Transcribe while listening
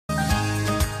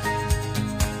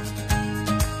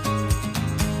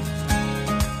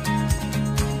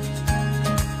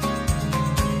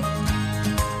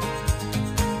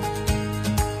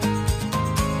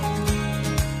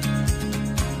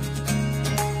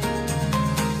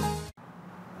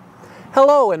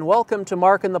Hello and welcome to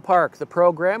Mark in the Park, the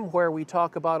program where we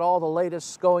talk about all the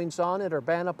latest goings-on at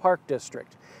Urbana Park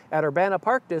District. At Urbana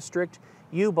Park District,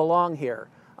 you belong here.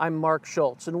 I'm Mark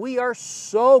Schultz, and we are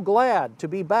so glad to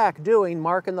be back doing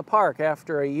Mark in the Park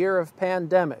after a year of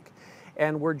pandemic.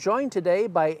 And we're joined today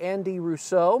by Andy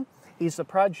Rousseau. He's the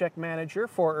project manager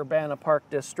for Urbana Park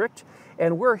District,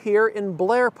 and we're here in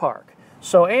Blair Park.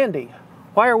 So Andy,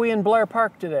 why are we in Blair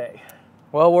Park today?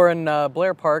 Well, we're in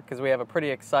Blair Park because we have a pretty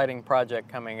exciting project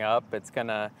coming up. It's going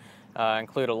to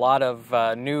include a lot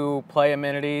of new play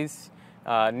amenities,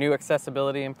 new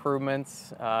accessibility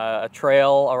improvements, a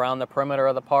trail around the perimeter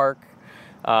of the park.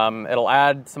 It'll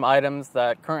add some items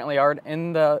that currently aren't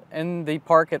in the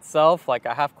park itself, like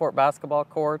a half-court basketball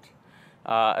court,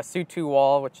 a Sutu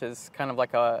wall, which is kind of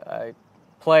like a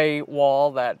play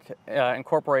wall that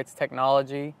incorporates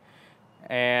technology.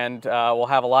 And we'll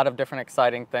have a lot of different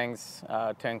exciting things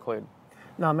to include.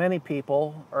 Now, many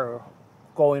people are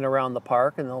going around the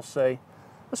park and they'll say,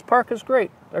 this park is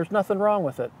great, there's nothing wrong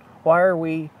with it. Why are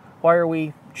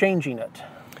we changing it?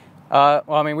 Well,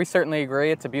 I mean, we certainly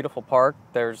agree. It's a beautiful park.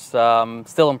 There's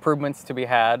still improvements to be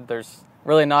had. There's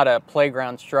really not a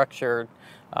playground structure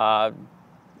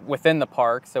within the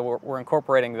park, so we're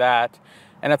incorporating that.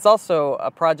 And it's also a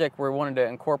project where we wanted to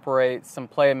incorporate some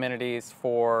play amenities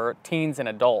for teens and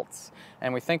adults.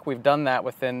 And we think we've done that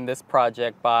within this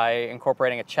project by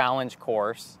incorporating a challenge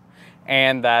course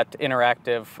and that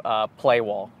interactive play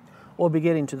wall. We'll be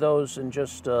getting to those in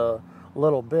just a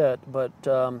little bit, but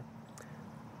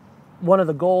one of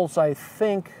the goals, I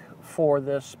think, for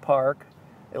this park,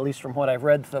 at least from what I've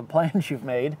read the plans you've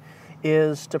made,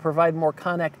 is to provide more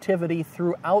connectivity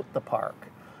throughout the park.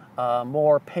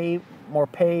 More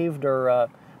paved or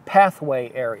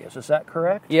pathway areas. Is that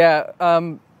correct? Yeah.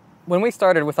 When we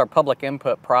started with our public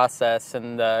input process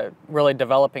and really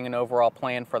developing an overall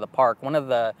plan for the park, one of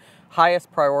the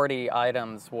highest priority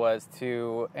items was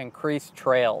to increase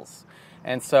trails.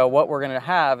 And so what we're going to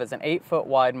have is an 8-foot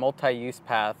wide multi-use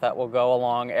path that will go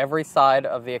along every side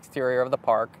of the exterior of the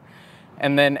park,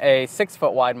 and then a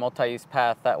 6-foot wide multi-use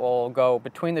path that will go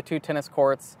between the two tennis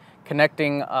courts,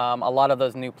 connecting a lot of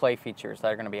those new play features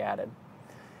that are going to be added.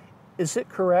 Is it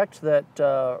correct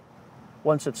that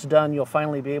once it's done, you'll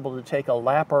finally be able to take a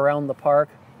lap around the park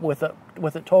with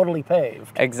it totally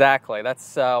paved? Exactly.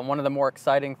 That's one of the more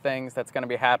exciting things that's going to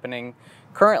be happening.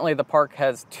 Currently, the park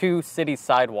has 2 city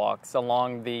sidewalks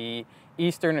along the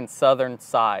eastern and southern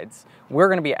sides. We're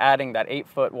going to be adding that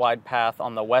 8-foot wide path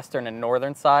on the western and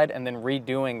northern side and then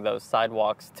redoing those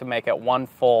sidewalks to make it one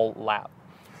full lap.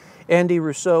 Andy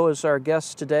Rousseau is our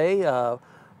guest today,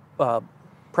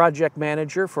 project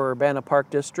manager for Urbana Park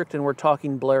District, and we're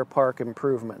talking Blair Park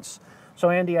improvements. So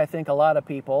Andy, I think a lot of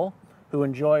people who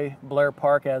enjoy Blair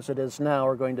Park as it is now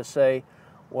are going to say,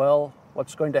 well,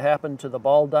 what's going to happen to the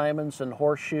ball diamonds and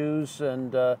horseshoes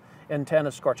and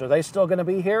tennis courts? Are they still going to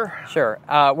be here? Sure.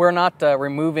 We're not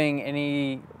removing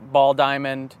any ball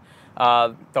diamond.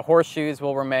 The horseshoes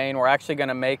will remain. We're actually going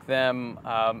to make them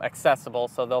accessible,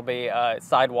 so there'll be a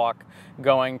sidewalk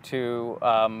going to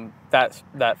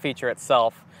that feature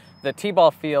itself. The t-ball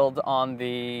field on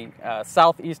the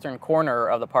southeastern corner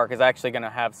of the park is actually going to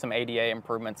have some ADA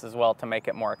improvements as well to make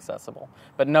it more accessible.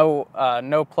 But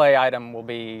no play item will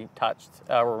be touched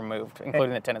or removed,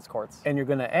 including the tennis courts. And you're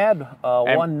going to add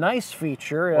one nice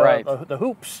feature, right. the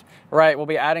hoops. Right. We'll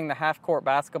be adding the half-court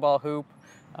basketball hoop,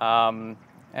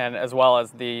 and as well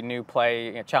as the new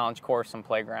play challenge course and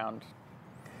playground.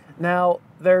 Now,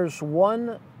 there's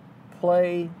one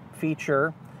play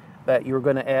feature that you're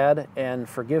going to add, and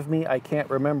forgive me, I can't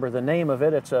remember the name of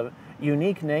it. It's a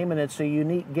unique name, and it's a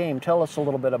unique game. Tell us a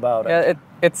little bit about it. Yeah,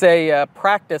 it's a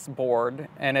practice board,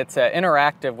 and it's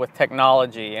interactive with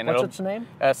technology. And what's its name?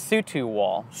 A Sutu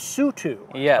wall. Sutu?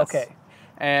 Yes. Okay.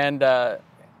 And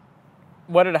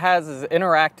what it has is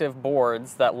interactive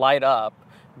boards that light up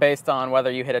based on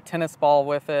whether you hit a tennis ball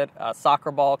with it, a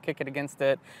soccer ball, kick it against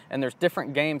it, and there's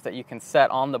different games that you can set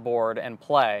on the board and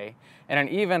play. And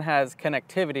it even has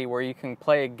connectivity where you can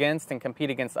play against and compete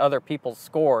against other people's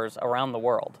scores around the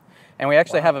world. And we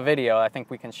actually have a video I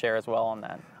think we can share as well on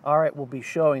that. All right, we'll be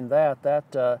showing that.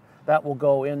 That will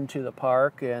go into the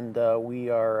park, and we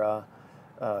are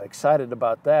excited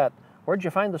about that. Where'd you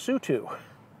find the Sutu?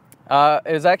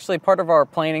 It was actually part of our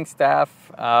planning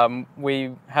staff.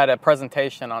 We had a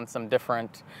presentation on some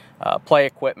different play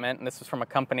equipment, and this was from a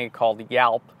company called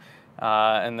Yalp,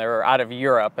 and they're out of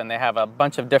Europe, and they have a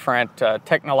bunch of different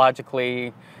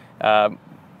technologically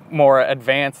more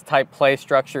advanced type play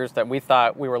structures that we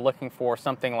thought we were looking for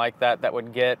something like that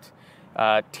would get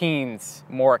teens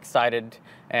more excited.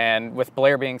 And with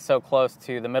Blair being so close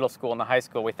to the middle school and the high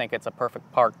school, we think it's a perfect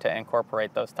park to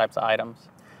incorporate those types of items.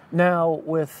 Now,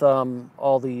 with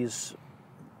all these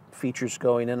features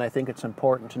going in, I think it's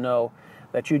important to know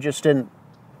that you just didn't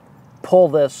pull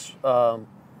this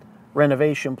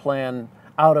renovation plan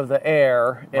out of the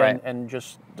air and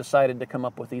just decided to come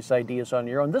up with these ideas on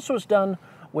your own. This was done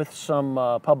with some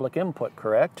public input,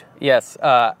 correct? Yes,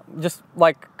 just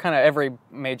like kind of every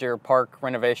major park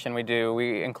renovation we do,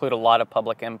 we include a lot of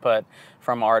public input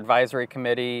from our advisory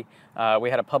committee. We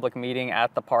had a public meeting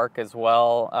at the park as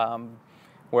well,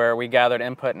 where we gathered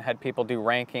input and had people do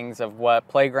rankings of what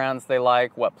playgrounds they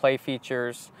like, what play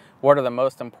features, what are the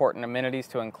most important amenities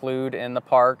to include in the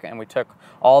park, and we took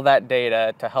all that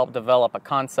data to help develop a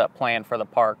concept plan for the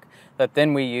park that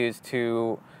then we use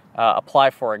to apply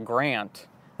for a grant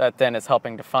that then is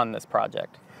helping to fund this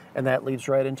project. And that leads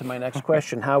right into my next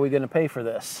question. How are we going to pay for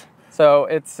this? So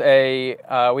it's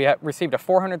we have received a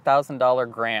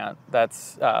 $400,000 grant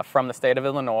that's from the state of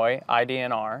Illinois,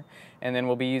 IDNR, and then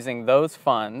we'll be using those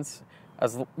funds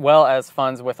as well as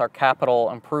funds with our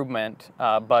capital improvement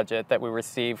budget that we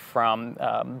receive from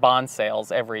bond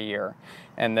sales every year.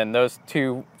 And then those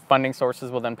two funding sources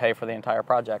will then pay for the entire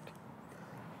project.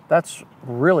 That's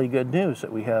really good news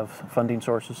that we have funding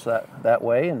sources that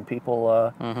way, and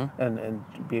people and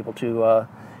be able to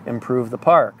improve the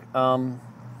park.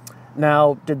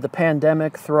 Now, did the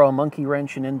pandemic throw a monkey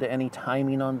wrench into any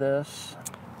timing on this?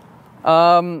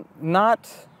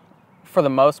 Not for the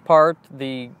most part.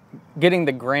 Getting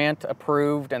the grant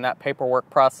approved and that paperwork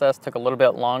process took a little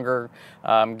bit longer,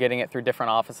 getting it through different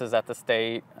offices at the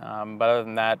state. But other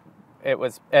than that,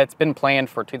 it's been planned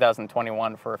for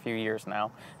 2021 for a few years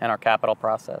now in our capital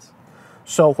process.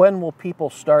 So when will people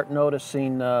start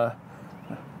noticing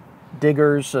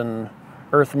diggers and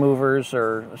earth movers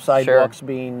or sidewalks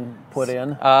being put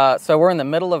in? So we're in the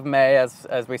middle of May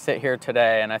as we sit here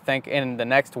today, and I think in the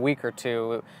next week or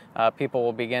two, people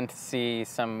will begin to see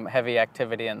some heavy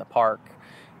activity in the park.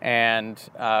 And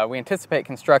we anticipate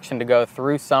construction to go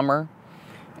through summer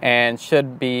and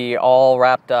should be all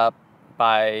wrapped up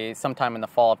by sometime in the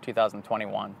fall of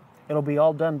 2021. It'll be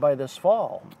all done by this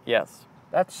fall. Yes.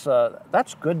 That's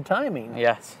good timing.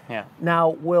 Yes, yeah.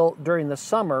 Now, during the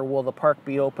summer, will the park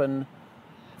be open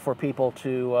for people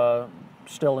to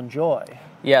still enjoy?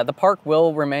 Yeah, the park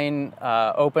will remain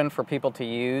open for people to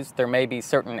use. There may be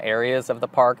certain areas of the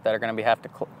park that are going to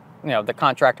the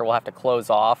contractor will have to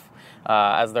close off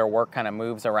as their work kind of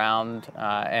moves around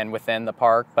and within the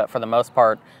park. But for the most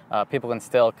part, people can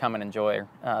still come and enjoy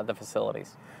the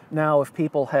facilities. Now, if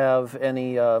people have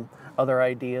any other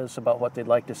ideas about what they'd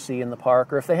like to see in the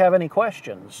park, or if they have any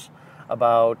questions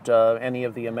about any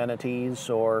of the amenities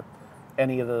or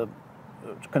any of the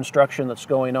construction that's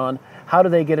going on, how do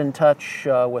they get in touch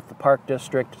with the Park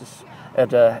District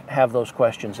to have those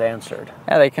questions answered?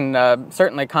 Yeah, they can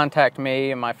certainly contact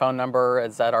me. My phone number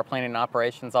is at our Planning and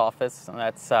Operations office, and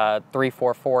that's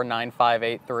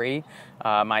 344-9583.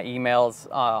 My email's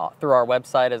through our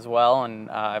website as well, and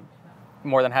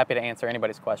more than happy to answer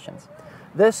anybody's questions.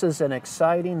 This is an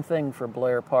exciting thing for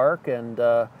Blair Park, and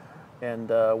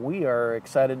we are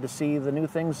excited to see the new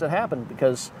things that happen,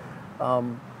 because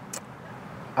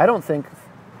I don't think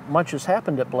much has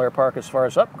happened at Blair Park as far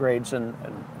as upgrades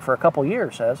for a couple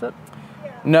years, has it?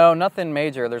 No, nothing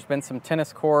major. There's been some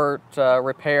tennis court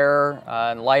repair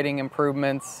and lighting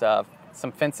improvements,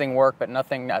 some fencing work, but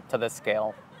nothing to this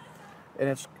scale. And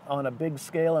it's on a big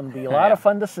scale and be a lot of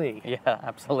fun to see. Yeah,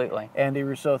 absolutely. Andy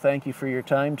Rousseau, thank you for your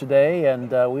time today,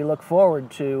 and we look forward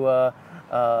to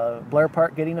Blair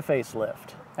Park getting a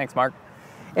facelift. Thanks, Mark.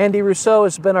 Andy Rousseau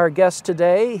has been our guest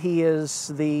today. He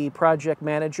is the project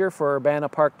manager for Urbana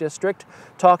Park District,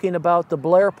 talking about the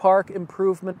Blair Park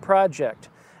Improvement Project.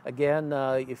 Again,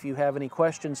 if you have any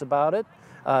questions about it,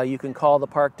 you can call the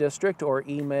Park District or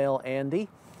email Andy.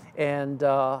 And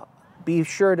be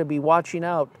sure to be watching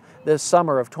out this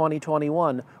summer of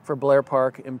 2021 for Blair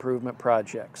Park Improvement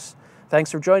Projects.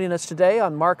 Thanks for joining us today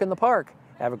on Mark in the Park.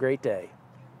 Have a great day.